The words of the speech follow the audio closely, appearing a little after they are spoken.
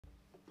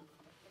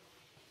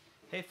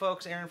Hey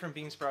folks, Aaron from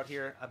Beansprout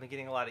here. I've been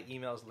getting a lot of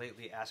emails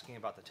lately asking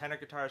about the tenor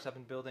guitars I've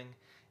been building,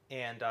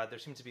 and there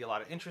seems to be a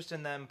lot of interest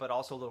in them, but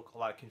also a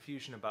lot of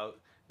confusion about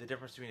the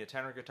difference between a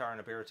tenor guitar and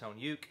a baritone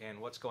uke and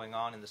what's going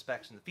on in the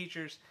specs and the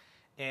features.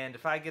 And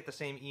if I get the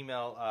same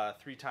email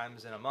 3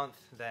 times in a month,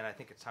 then I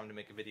think it's time to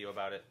make a video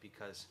about it,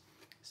 because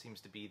it seems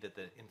to be that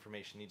the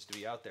information needs to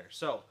be out there.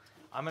 So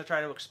I'm going to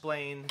try to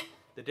explain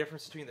the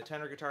difference between the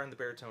tenor guitar and the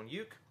baritone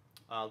uke,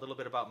 a little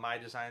bit about my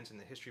designs and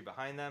the history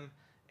behind them,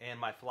 and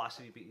my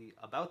philosophy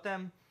about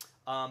them.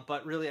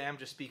 But really I am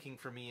just speaking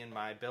for me and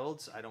my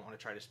builds. I don't want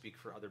to try to speak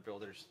for other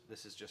builders.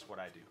 This is just what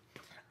I do.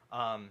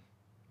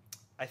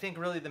 I think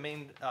really the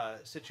main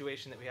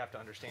situation that we have to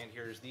understand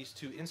here is these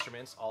two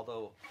instruments,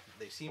 although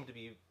they seem to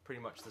be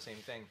pretty much the same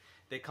thing,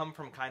 they come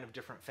from kind of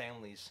different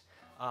families.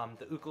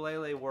 The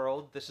ukulele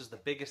world, this is the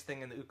biggest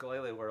thing in the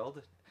ukulele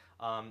world,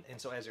 and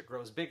so as it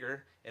grows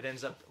bigger, it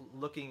ends up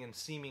looking and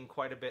seeming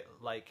quite a bit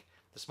like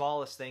the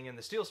smallest thing in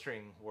the steel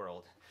string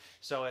world.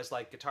 So as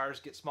like guitars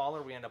get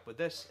smaller, we end up with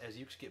this. As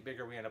ukes get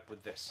bigger, we end up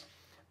with this.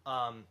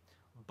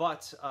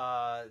 But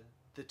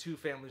the two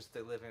families that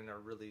they live in are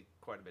really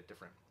quite a bit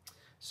different.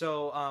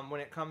 So when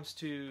it comes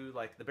to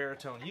like the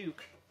baritone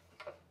uke,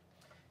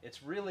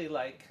 it's really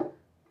like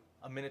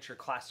a miniature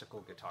classical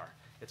guitar.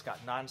 It's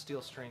got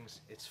non-steel strings,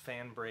 it's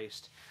fan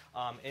braced,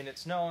 and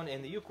it's known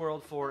in the uke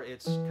world for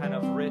its kind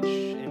of rich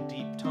and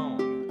deep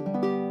tone.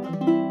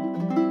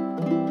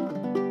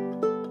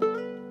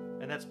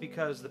 That's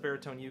because the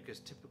baritone uke is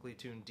typically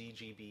tuned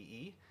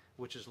D-G-B-E,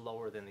 which is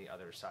lower than the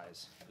other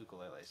size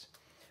ukuleles.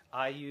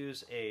 I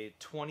use a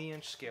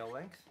 20-inch scale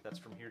length, that's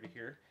from here to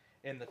here,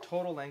 and the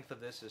total length of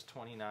this is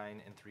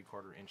 29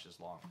 3/4 inches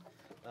long.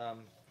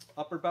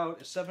 Upper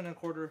bout is 7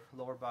 1/4,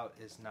 lower bout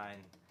is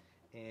 9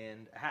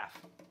 1/2.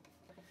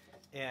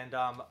 And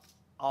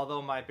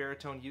although my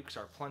baritone ukes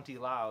are plenty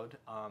loud,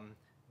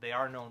 they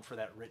are known for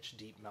that rich,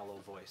 deep, mellow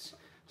voice.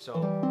 So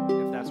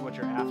if that's what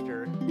you're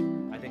after,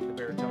 I think the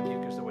baritone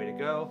uke is the way to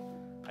go.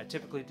 I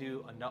typically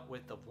do a nut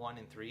width of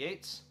 1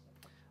 3/8,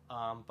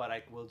 but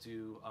I will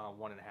do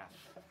 1 1/2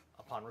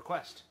 upon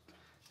request.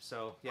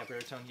 So yeah,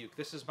 baritone uke.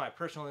 This is my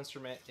personal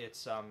instrument.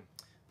 It's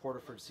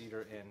Porterford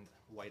cedar and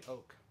white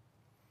oak.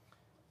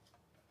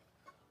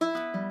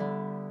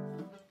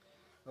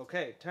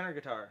 Okay, tenor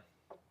guitar.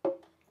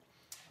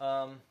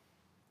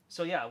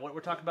 So yeah, what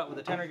we're talking about with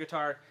the tenor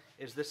guitar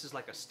is this is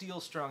like a steel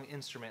strung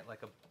instrument,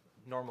 like a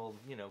normal,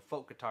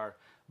 folk guitar,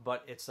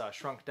 but it's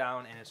shrunk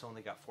down and it's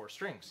only got 4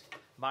 strings.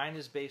 Mine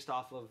is based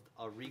off of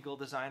a Regal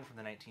design from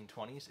the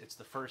 1920s. It's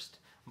the first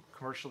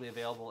commercially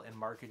available and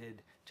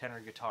marketed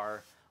tenor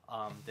guitar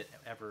that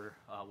ever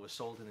was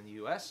sold in the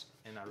U.S.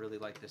 And I really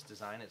like this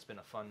design. It's been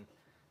a fun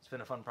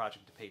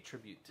project to pay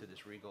tribute to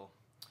this Regal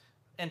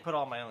and put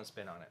all my own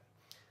spin on it.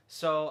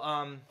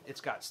 So it's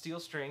got steel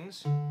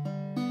strings.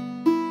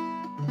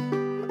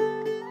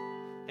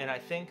 And I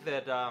think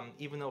that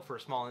even though for a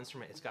small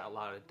instrument it's got a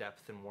lot of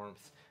depth and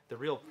warmth, the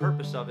real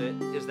purpose of it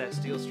is that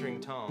steel string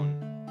tone.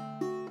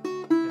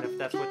 And if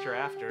that's what you're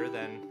after,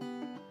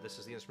 then this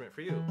is the instrument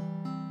for you.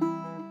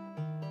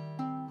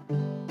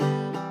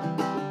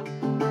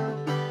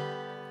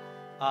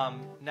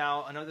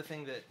 Now, another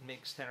thing that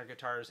makes tenor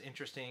guitars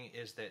interesting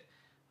is that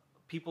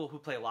people who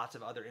play lots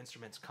of other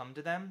instruments come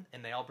to them,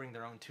 and they all bring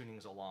their own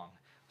tunings along.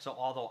 So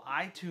although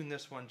I tune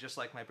this one just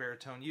like my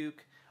baritone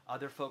uke,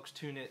 other folks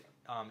tune it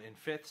in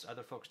fifths,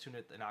 other folks tune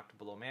it an octave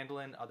below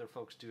mandolin, other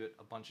folks do it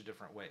a bunch of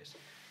different ways.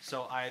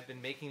 So I've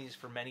been making these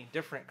for many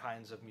different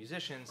kinds of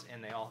musicians,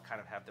 and they all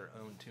kind of have their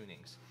own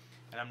tunings.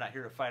 And I'm not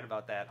here to fight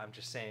about that, I'm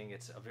just saying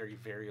it's a very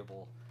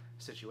variable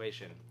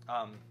situation.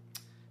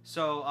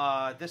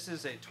 This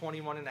is a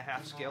 21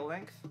 1/2 scale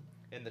length,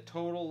 and the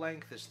total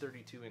length is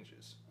 32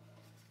 inches.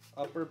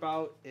 Upper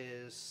bout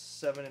is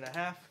 7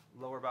 1/2,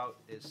 lower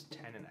bout is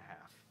 10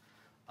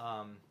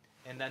 1/2.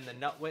 And then the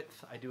nut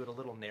width, I do it a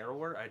little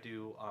narrower. I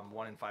do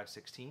 1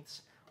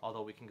 5/16,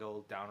 although we can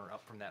go down or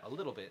up from that a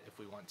little bit if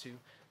we want to.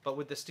 But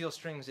with the steel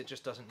strings, it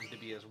just doesn't need to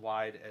be as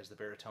wide as the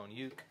baritone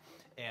uke,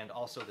 and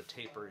also the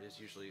taper is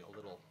usually a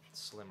little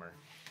slimmer.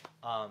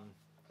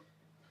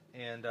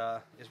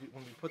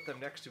 When we put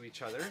them next to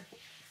each other,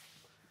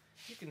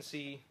 you can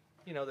see,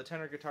 the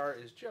tenor guitar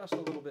is just a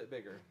little bit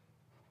bigger.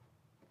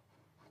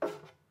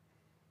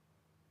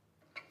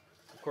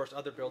 Of course,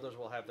 other builders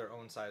will have their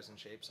own size and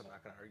shapes. I'm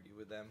not going to argue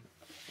with them.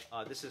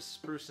 This is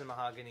spruce and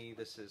mahogany.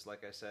 This is,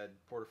 like I said,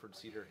 Porterford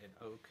cedar and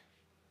oak.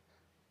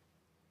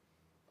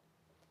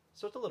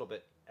 So it's a little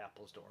bit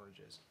apples to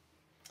oranges.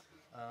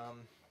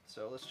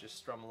 So let's just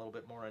strum a little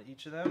bit more on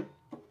each of them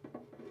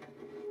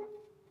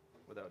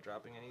without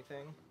dropping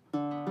anything.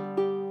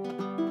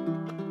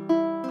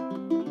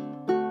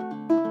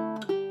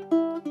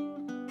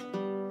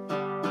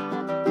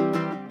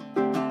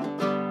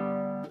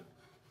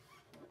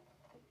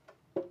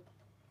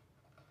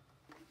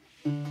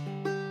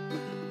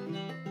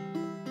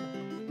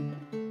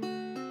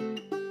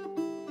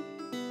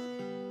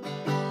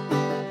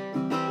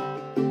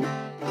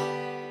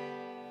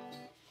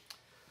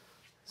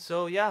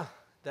 So yeah,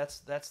 that's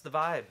the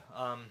vibe.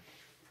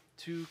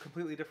 two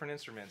completely different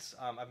instruments.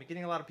 I've been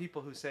getting a lot of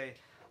people who say,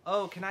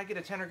 oh, can I get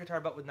a tenor guitar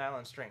but with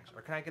nylon strings?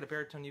 Or can I get a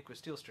baritone uke with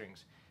steel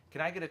strings?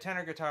 Can I get a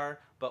tenor guitar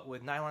but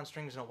with nylon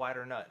strings and a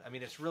wider nut? I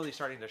mean, it's really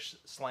starting to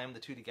slam the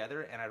two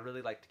together, and I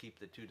really like to keep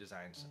the two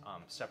designs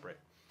separate.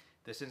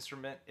 This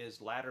instrument is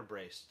ladder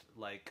braced,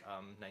 like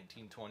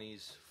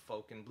 1920s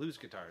folk and blues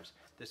guitars.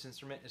 This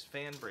instrument is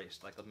fan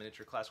braced, like a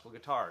miniature classical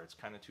guitar. It's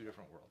kind of two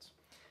different worlds.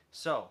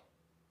 So,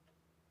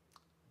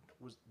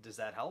 does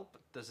that help?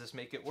 Does this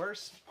make it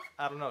worse?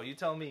 I don't know. You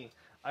tell me.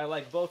 I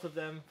like both of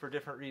them for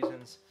different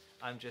reasons.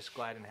 I'm just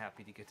glad and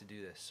happy to get to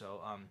do this.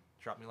 So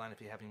drop me a line if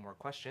you have any more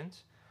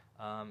questions.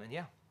 And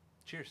yeah,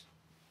 cheers.